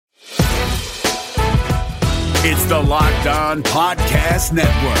It's the Locked On Podcast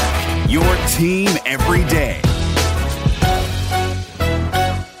Network, your team every day.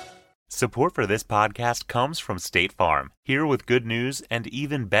 Support for this podcast comes from State Farm, here with good news and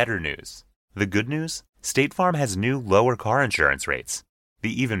even better news. The good news? State Farm has new lower car insurance rates.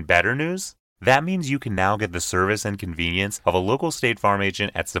 The even better news? That means you can now get the service and convenience of a local State Farm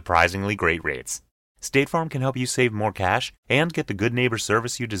agent at surprisingly great rates. State Farm can help you save more cash and get the good neighbor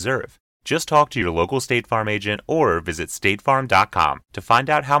service you deserve. Just talk to your local State Farm agent or visit statefarm.com to find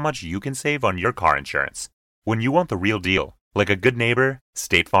out how much you can save on your car insurance. When you want the real deal, like a good neighbor,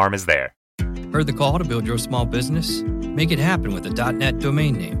 State Farm is there. Heard the call to build your small business? Make it happen with a .net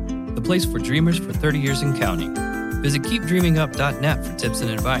domain name, the place for dreamers for 30 years and counting. Visit keepdreamingup.net for tips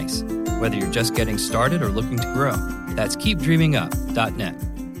and advice, whether you're just getting started or looking to grow. That's keepdreamingup.net.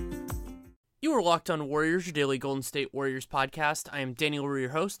 You are Locked On Warriors, your daily Golden State Warriors podcast. I am Danny Leroux, your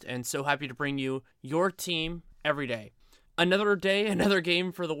host, and so happy to bring you your team every day. Another day, another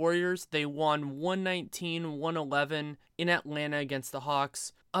game for the Warriors. They won 119-111 in Atlanta against the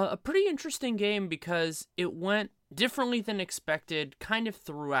Hawks. A pretty interesting game because it went differently than expected kind of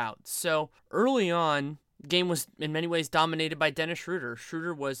throughout. So early on, the game was in many ways dominated by Dennis Schroeder.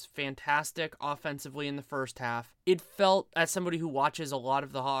 Schroeder was fantastic offensively in the first half. It felt, as somebody who watches a lot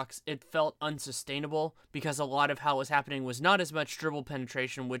of the Hawks, it felt unsustainable because a lot of how it was happening was not as much dribble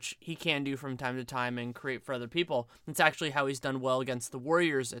penetration, which he can do from time to time and create for other people. It's actually how he's done well against the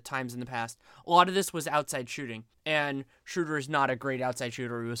Warriors at times in the past. A lot of this was outside shooting, and Schroeder is not a great outside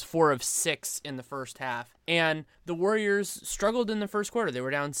shooter. He was 4 of 6 in the first half. And the Warriors struggled in the first quarter. They were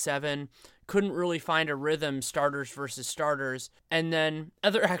down 7. Couldn't really find a rhythm, starters versus starters. And then,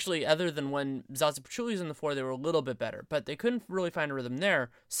 other than when Zaza Pachulia was on the floor, they were a little bit better. But they couldn't really find a rhythm there.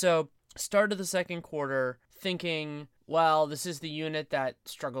 So, started the second quarter thinking, well, this is the unit that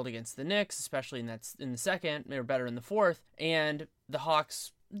struggled against the Knicks, especially in the second. They were better in the fourth. And the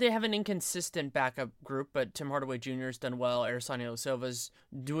Hawks, they have an inconsistent backup group, but Tim Hardaway Jr. has done well. Ersan Silva's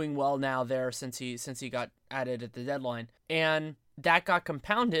doing well now there since he got added at the deadline. And that got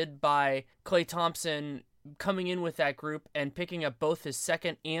compounded by Klay Thompson coming in with that group and picking up both his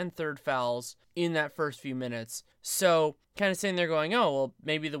second and third fouls in that first few minutes. So kind of sitting there going, oh, well,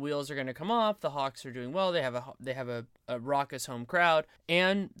 maybe the wheels are going to come off. The Hawks are doing well. They have a raucous home crowd.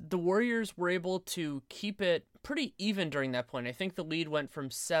 And the Warriors were able to keep it pretty even during that point. I think the lead went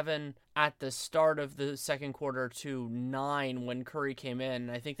from 7 at the start of the second quarter to 9 when Curry came in.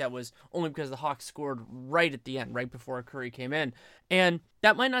 I think that was only because the Hawks scored right at the end, right before Curry came in. And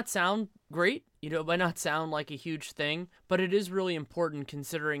that might not sound great. It might not sound like a huge thing, but it is really important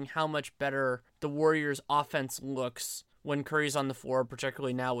considering how much better the Warriors' offense looks when Curry's on the floor,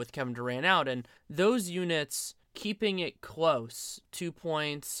 particularly now with Kevin Durant out. And those units, keeping it close, 2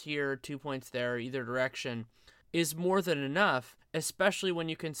 points here, 2 points there, either direction, is more than enough, especially when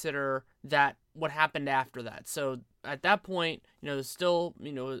you consider that what happened after that. So at that point, still,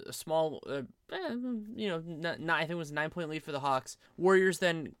 a small, I think it was a 9-point lead for the Hawks. Warriors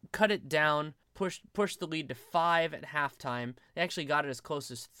then cut it down, pushed the lead to 5 at halftime. They actually got it as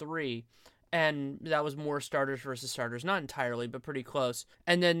close as 3. And that was more starters versus starters. Not entirely, but pretty close.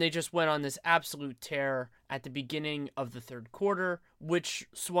 And then they just went on this absolute tear at the beginning of the third quarter, which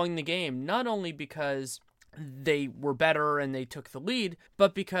swung the game, not only because they were better and they took the lead,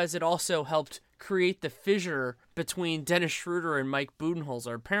 but because it also helped create the fissure between Dennis Schroeder and Mike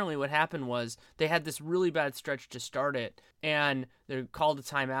Budenholzer. Apparently what happened was they had this really bad stretch to start it, and they called a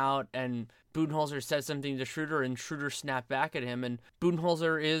timeout, and Budenholzer said something to Schroeder, and Schroeder snapped back at him, and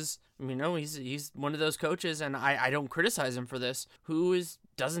Budenholzer is, he's one of those coaches, and I don't criticize him for this, who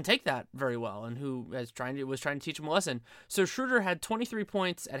doesn't take that very well, and who was trying to teach him a lesson. So Schroeder had 23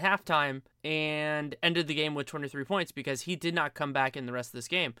 points at halftime and ended the game with 23 points because he did not come back in the rest of this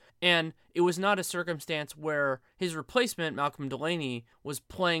game. And it was not a circumstance where his replacement, Malcolm Delaney, was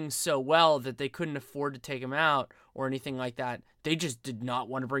playing so well that they couldn't afford to take him out or anything like that. They just did not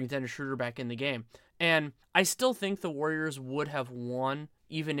want to bring Dennis Schroeder back in the game. And I still think the Warriors would have won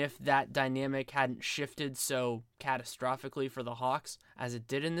even if that dynamic hadn't shifted so catastrophically for the Hawks as it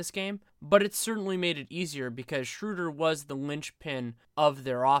did in this game. But it certainly made it easier because Schroeder was the linchpin of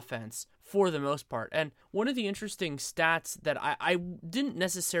their offense for the most part. And one of the interesting stats that I didn't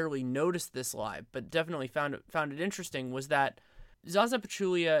necessarily notice this live, but definitely found it interesting, was that Zaza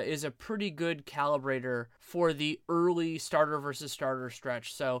Pachulia is a pretty good calibrator for the early starter versus starter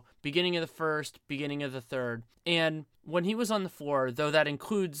stretch. So beginning of the first, beginning of the third. And when he was on the floor, though that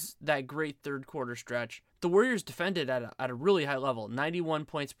includes that great third quarter stretch, the Warriors defended at a really high level, 91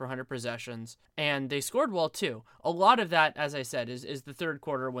 points per 100 possessions, and they scored well too. A lot of that, as I said, is the third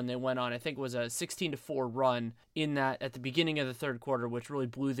quarter when they went on, I think it was a 16-4 run in that at the beginning of the third quarter, which really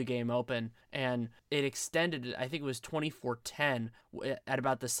blew the game open, and it extended, I think it was 24-10 at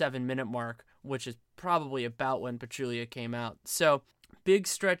about the 7-minute mark, which is probably about when Pachulia came out. So big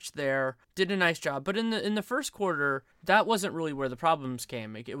stretch there, did a nice job. But in the first quarter, that wasn't really where the problems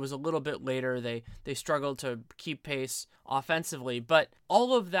came. It was a little bit later. They struggled to keep pace offensively. But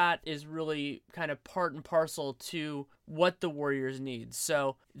all of that is really kind of part and parcel to what the Warriors need.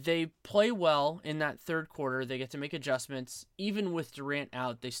 So they play well in that third quarter. They get to make adjustments. Even with Durant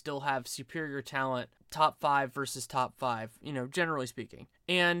out, they still have superior talent, top 5 versus top 5, generally speaking.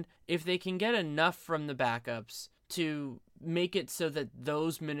 And if they can get enough from the backups to make it so that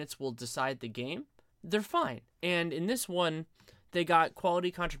those minutes will decide the game, they're fine. And in this one, they got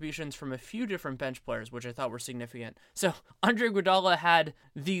quality contributions from a few different bench players, which I thought were significant. So Andre Iguodala had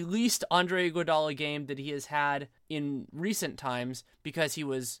the least Andre Iguodala game that he has had in recent times because he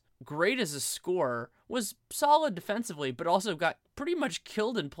was great as a scorer, was solid defensively, but also got pretty much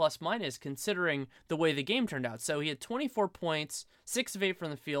killed in plus minus considering the way the game turned out. So he had 24 points, 6 of 8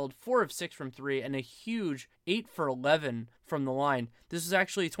 from the field, 4 of 6 from 3, and a huge 8 for 11 from the line. This was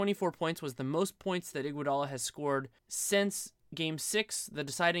actually 24 points was the most points that Iguodala has scored since Game 6, the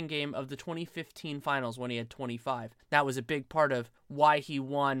deciding game of the 2015 finals when he had 25. That was a big part of why he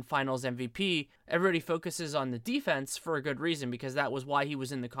won finals MVP. Everybody focuses on the defense for a good reason because that was why he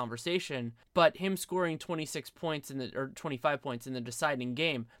was in the conversation. But him scoring 26 points or 25 points in the deciding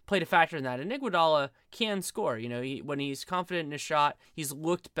game played a factor in that. And Iguodala can score. When he's confident in his shot, he's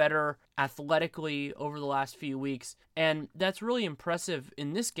looked better athletically over the last few weeks. And that's really impressive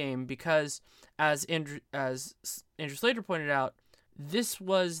in this game because as Andrew Slater pointed out, this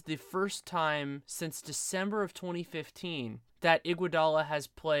was the first time since December of 2015 that Iguodala has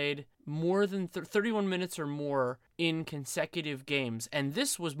played more than 31 minutes or more in consecutive games. And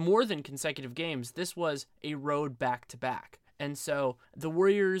this was more than consecutive games. This was a road back-to-back. And so the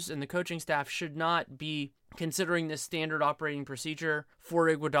Warriors and the coaching staff should not be considering this standard operating procedure for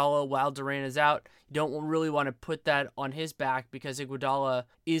Iguodala while Durant is out. You don't really want to put that on his back because Iguodala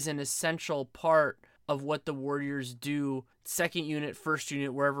is an essential part of what the Warriors do, second unit, first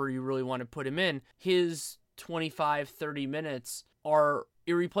unit, wherever you really want to put him in. His 25, 30 minutes are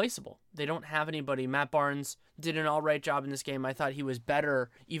irreplaceable. They don't have anybody. Matt Barnes did an all right job in this game. I thought he was better,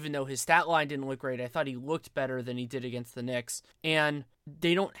 even though his stat line didn't look great. I thought he looked better than he did against the Knicks. And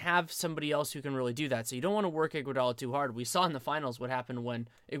they don't have somebody else who can really do that. So you don't want to work Iguodala too hard. We saw in the finals what happened when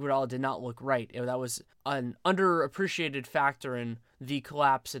Iguodala did not look right. That was an underappreciated factor in the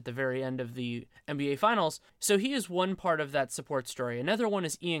collapse at the very end of the NBA Finals. So he is one part of that support story. Another one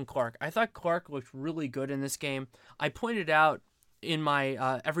is Ian Clark. I thought Clark looked really good in this game. I pointed out in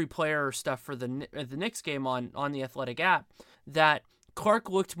my every player stuff for the Knicks game on the Athletic app that Clark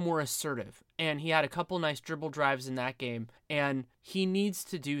looked more assertive, and he had a couple nice dribble drives in that game, and he needs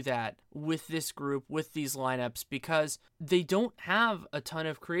to do that with this group, with these lineups, because they don't have a ton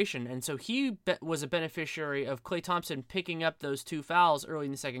of creation, and so he was a beneficiary of Klay Thompson picking up those 2 fouls early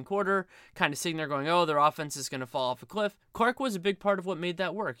in the second quarter, kind of sitting there going, oh, their offense is going to fall off a cliff. Clark was a big part of what made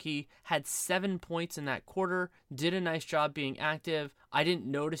that work. He had 7 points in that quarter, did a nice job being active. I didn't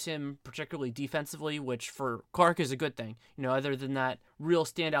notice him particularly defensively, which for Clark is a good thing. Other than that real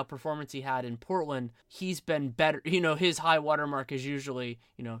standout performance he had in Portland, he's been better. His high watermark is usually,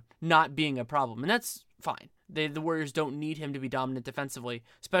 not being a problem, and that's fine. The Warriors don't need him to be dominant defensively,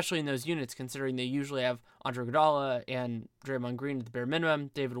 especially in those units, considering they usually have Andre Iguodala and Draymond Green at the bare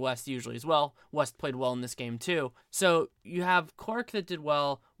minimum, David West usually as well. West played well in this game too. So you have Clark that did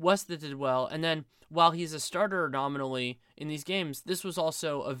well, West that did well, and then while he's a starter nominally in these games, this was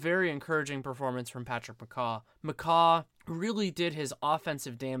also a very encouraging performance from Patrick McCaw. McCaw really did his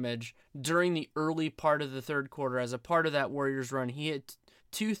offensive damage during the early part of the third quarter. As a part of that Warriors run, he hit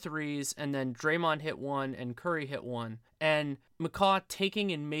 2 threes, and then Draymond hit 1 and Curry hit 1. And McCaw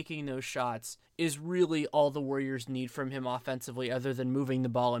taking and making those shots is really all the Warriors need from him offensively, other than moving the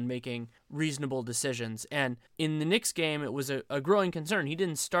ball and making reasonable decisions. And in the Knicks game, it was a growing concern. He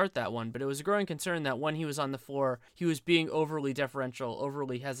didn't start that one, but it was a growing concern that when he was on the floor, he was being overly deferential,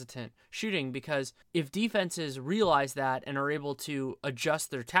 overly hesitant shooting, because if defenses realize that and are able to adjust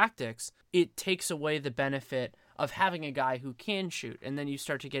their tactics, it takes away the benefit of having a guy who can shoot, and then you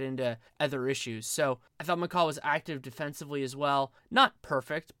start to get into other issues. So I thought McCaw was active defensively as well. Not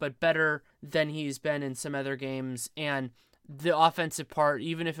perfect, but better than he's been in some other games, and the offensive part,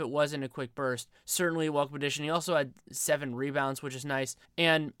 even if it wasn't a quick burst, certainly a welcome addition. He also had 7 rebounds, which is nice.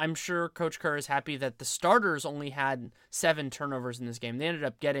 And I'm sure Coach Kerr is happy that the starters only had 7 turnovers in this game. They ended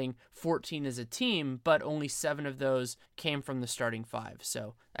up getting 14 as a team, but only 7 of those came from the starting 5.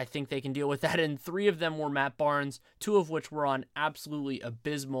 So I think they can deal with that. And 3 of them were Matt Barnes, 2 of which were on absolutely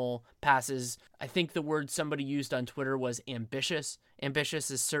abysmal passes. I think the word somebody used on Twitter was ambitious. Ambitious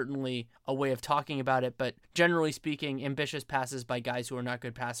is certainly a way of talking about it, but generally speaking, ambitious passes by guys who are not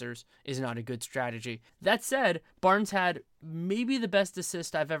good passers is not a good strategy. That said, Barnes had maybe the best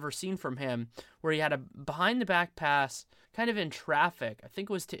assist I've ever seen from him, where he had a behind-the-back pass kind of in traffic. I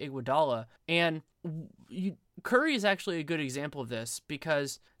think it was to Iguodala, and Curry is actually a good example of this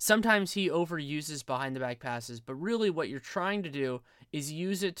because sometimes he overuses behind-the-back passes, but really what you're trying to do is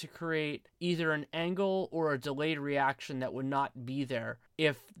use it to create either an angle or a delayed reaction that would not be there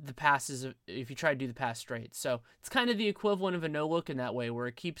if you try to do the pass straight. So it's kind of the equivalent of a no-look in that way, where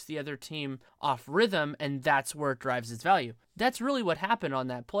it keeps the other team off rhythm, and that's where it drives its value. That's really what happened on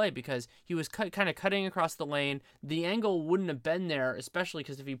that play, because he was kind of cutting across the lane. The angle wouldn't have been there, especially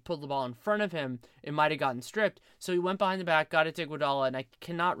because if he pulled the ball in front of him, it might have gotten stripped. So he went behind the back, got it to Iguodala, and I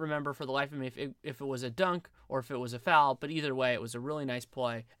cannot remember for the life of me if it was a dunk or if it was a foul, but either way, it was a really nice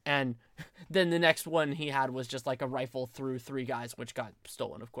play. And then the next one he had was just like a rifle through 3 guys, which got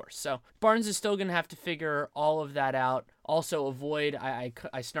stolen, of course. So Barnes is still going to have to figure all of that out. Also avoid, I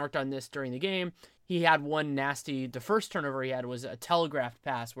snarked on this during the game, he had one the first turnover he had was a telegraphed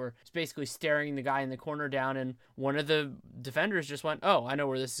pass where it's basically staring the guy in the corner down, and one of the defenders just went, oh, I know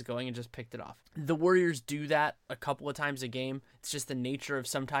where this is going, and just picked it off. The Warriors do that a couple of times a game. It's just the nature of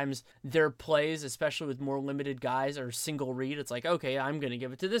sometimes their plays, especially with more limited guys, are single read. It's like, okay, I'm going to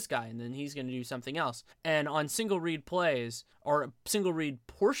give it to this guy, and then he's going to do something else. And on single read plays, or single read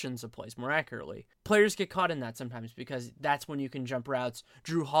portions of plays, more accurately, players get caught in that sometimes because that's when you can jump routes.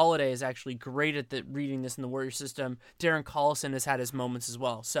 Drew Holiday is actually great at reading this in the Warrior system. Darren Collison has had his moments as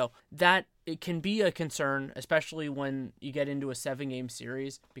well. So that it can be a concern, especially when you get into a 7-game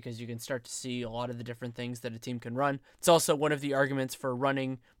series, because you can start to see a lot of the different things that a team can run. It's also one of the arguments for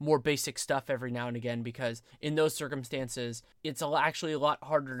running more basic stuff every now and again, because in those circumstances, it's actually a lot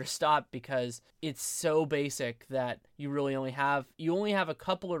harder to stop because it's so basic that you really only have a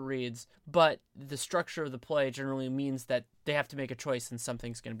couple of reads, but the structure of the play generally means that they have to make a choice and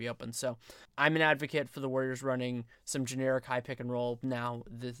something's going to be open. So I'm an advocate for the Warriors running some generic high pick and roll. Now,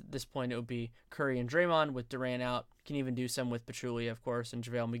 this point, it would be Curry and Draymond with Durant out. Can even do some with Pachulia, of course, and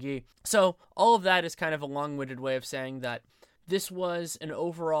JaVale McGee. So all of that is kind of a long-winded way of saying that this was an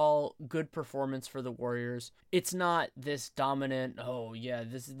overall good performance for the Warriors. It's not this dominant, oh yeah,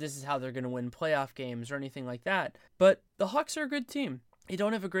 this is how they're going to win playoff games or anything like that. But the Hawks are a good team. They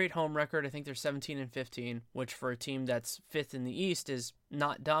don't have a great home record. I think they're 17-15, which for a team that's 5th in the East is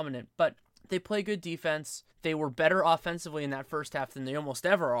not dominant, but they play good defense. They were better offensively in that first half than they almost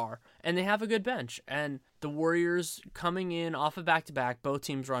ever are, and they have a good bench. And the Warriors coming in off of back-to-back, both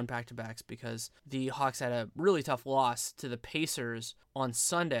teams were on back-to-backs because the Hawks had a really tough loss to the Pacers on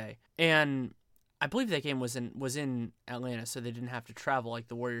Sunday, and I believe that game was in Atlanta, so they didn't have to travel like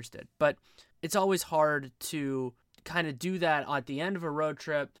the Warriors did. But it's always hard to kind of do that at the end of a road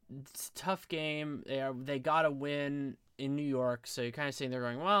trip. It's a tough game. They got to win in New York, so you're kind of sitting there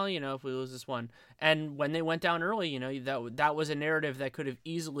going, well, if we lose this one. And when they went down early, that was a narrative that could have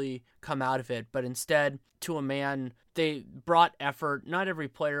easily come out of it, but instead, to a man, they brought effort. Not every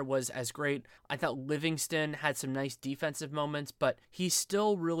player was as great. I thought Livingston had some nice defensive moments, but he's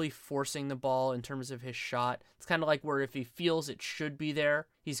still really forcing the ball in terms of his shot. It's kind of like where if he feels it should be there,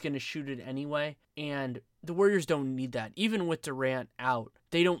 he's going to shoot it anyway, and the Warriors don't need that. Even with Durant out,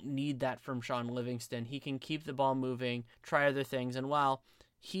 they don't need that from Sean Livingston. He can keep the ball moving, try other things, and while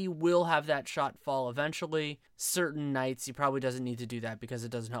he will have that shot fall eventually, certain nights he probably doesn't need to do that because it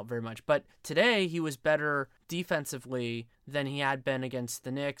doesn't help very much. But today he was better defensively than he had been against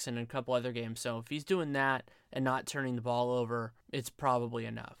the Knicks and a couple other games. So if he's doing that and not turning the ball over, it's probably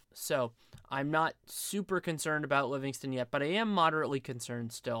enough. So I'm not super concerned about Livingston yet, but I am moderately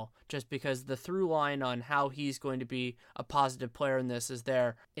concerned still, just because the through line on how he's going to be a positive player in this is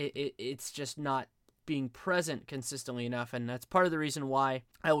there. It's just not being present consistently enough, and that's part of the reason why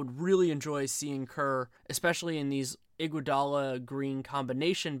I would really enjoy seeing Kerr, especially in these Iguodala-Green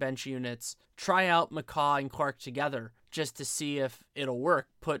combination bench units, try out McCaw and Clark together just to see if it'll work.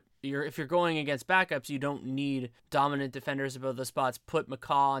 Put if you're going against backups, you don't need dominant defenders above those spots. Put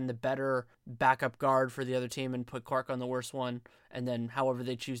McCaw on the better backup guard for the other team and put Clark on the worst one, and then however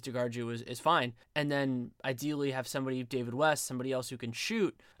they choose to guard you is fine. And then ideally have somebody, David West, somebody else who can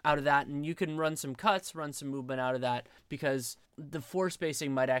shoot out of that, and you can run some cuts, run some movement out of that, because the floor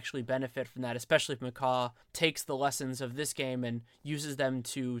spacing might actually benefit from that, especially if McCaw takes the lessons of this game and uses them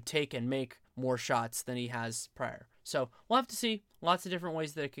to take and make more shots than he has prior. So we'll have to see. Lots of different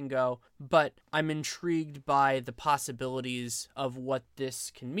ways that it can go, but I'm intrigued by the possibilities of what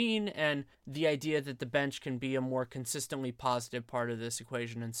this can mean and the idea that the bench can be a more consistently positive part of this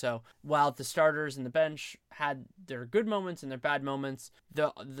equation. And so while the starters and the bench had their good moments and their bad moments,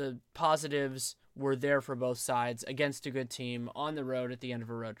 the positives were there for both sides against a good team on the road at the end of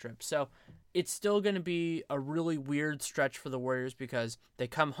a road trip. So it's still going to be a really weird stretch for the Warriors because they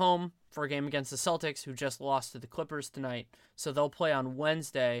come home for a game against the Celtics, who just lost to the Clippers tonight. So they'll play on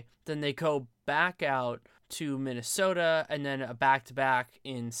Wednesday. Then they go back out to Minnesota and then a back-to-back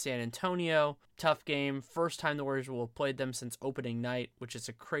in San Antonio. Tough game. First time the Warriors will have played them since opening night, which is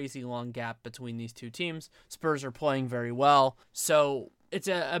a crazy long gap between these two teams. Spurs are playing very well. So it's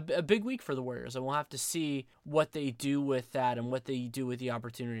a big week for the Warriors, and we'll have to see what they do with that and what they do with the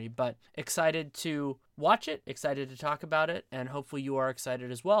opportunity. But excited to watch it, excited to talk about it, and hopefully you are excited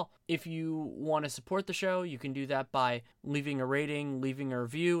as well. If you want to support the show, you can do that by leaving a rating, leaving a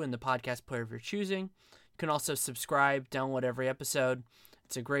review in the podcast player of your choosing. You can also subscribe, download every episode.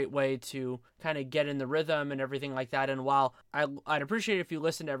 It's a great way to kind of get in the rhythm and everything like that. And while I'd appreciate it if you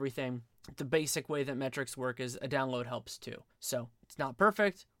listen to everything, the basic way that metrics work is a download helps too. So it's not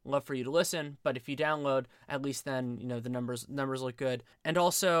perfect. Love for you to listen, but if you download, at least then, the numbers look good. And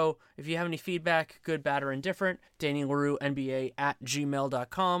also, if you have any feedback, good, bad, or indifferent, Danny Leroux NBA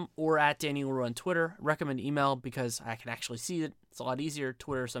 @gmail.com or @Danny Leroux on Twitter. Recommend email because I can actually see it. It's a lot easier.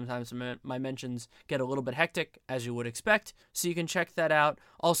 Twitter, sometimes my mentions get a little bit hectic, as you would expect. So you can check that out.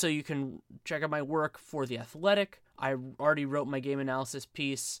 Also, you can check out my work for The Athletic. I already wrote my game analysis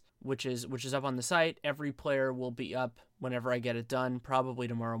piece, which is up on the site. Every player will be up whenever I get it done, probably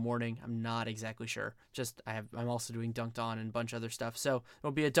tomorrow morning. I'm not exactly sure. I'm also doing Dunked On and a bunch of other stuff. So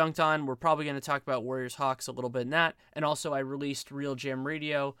it'll be a Dunked On. We're probably going to talk about Warriors Hawks a little bit in that. And also I released Real Jam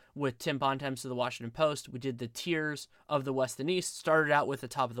Radio with Tim Bontemps of the Washington Post. We did the tiers of the West and East. Started out with the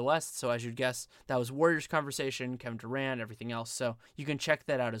top of the West. So as you'd guess, that was Warriors conversation, Kevin Durant, everything else. So you can check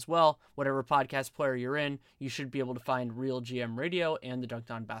that out as well. Whatever podcast player you're in, you should be able to find Real GM Radio and the Dunked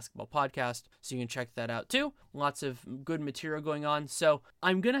On Basketball Podcast. So you can check that out too. Lots of good material going on. So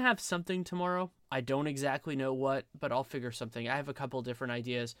I'm going to have something tomorrow. I don't exactly know what, but I'll figure something. I have a couple different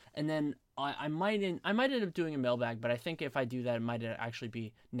ideas. And then I might end up doing a mailbag, but I think if I do that, it might actually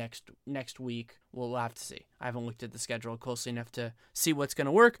be next week. We'll have to see. I haven't looked at the schedule closely enough to see what's going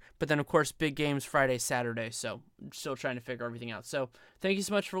to work. But then, of course, big games Friday, Saturday. So I'm still trying to figure everything out. So thank you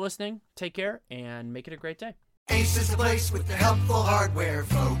so much for listening. Take care and make it a great day. Ace is the place with the helpful hardware,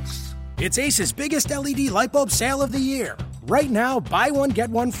 folks. It's Ace's biggest LED light bulb sale of the year. Right now, buy one, get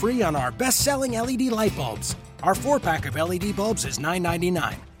one free on our best-selling LED light bulbs. Our 4-pack of LED bulbs is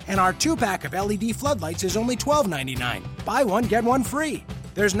 $9.99, and our 2-pack of LED floodlights is only $12.99. Buy one, get one free.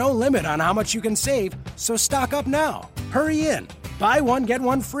 There's no limit on how much you can save, so stock up now. Hurry in. Buy one, get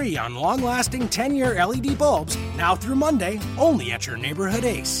one free on long-lasting 10-year LED bulbs, now through Monday, only at your neighborhood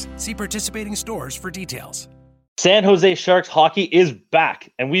Ace. See participating stores for details. San Jose Sharks hockey is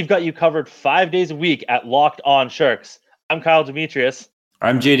back, and we've got you covered 5 days a week at Locked On Sharks. I'm Kyle Demetrius.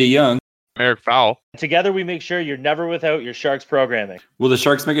 I'm JD Young. I'm Eric Fowl. Together, we make sure you're never without your Sharks programming. Will the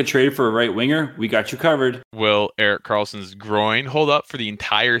Sharks make a trade for a right winger? We got you covered. Will Erik Karlsson's groin hold up for the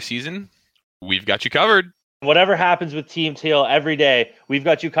entire season? We've got you covered. Whatever happens with Team Teal every day, we've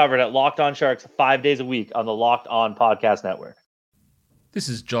got you covered at Locked On Sharks 5 days a week on the Locked On Podcast Network. This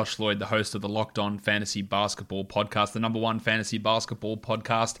is Josh Lloyd, the host of the Locked On Fantasy Basketball Podcast, the #1 fantasy basketball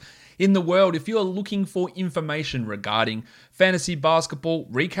podcast in the world. If you're looking for information regarding fantasy basketball,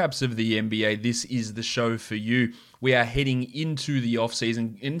 recaps of the NBA, this is the show for you. We are heading into the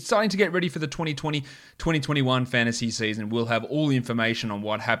offseason and starting to get ready for the 2020-2021 fantasy season. We'll have all the information on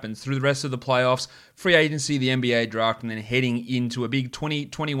what happens through the rest of the playoffs, free agency, the NBA draft, and then heading into a big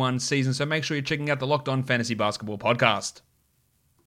 2021 season. So make sure you're checking out the Locked On Fantasy Basketball Podcast.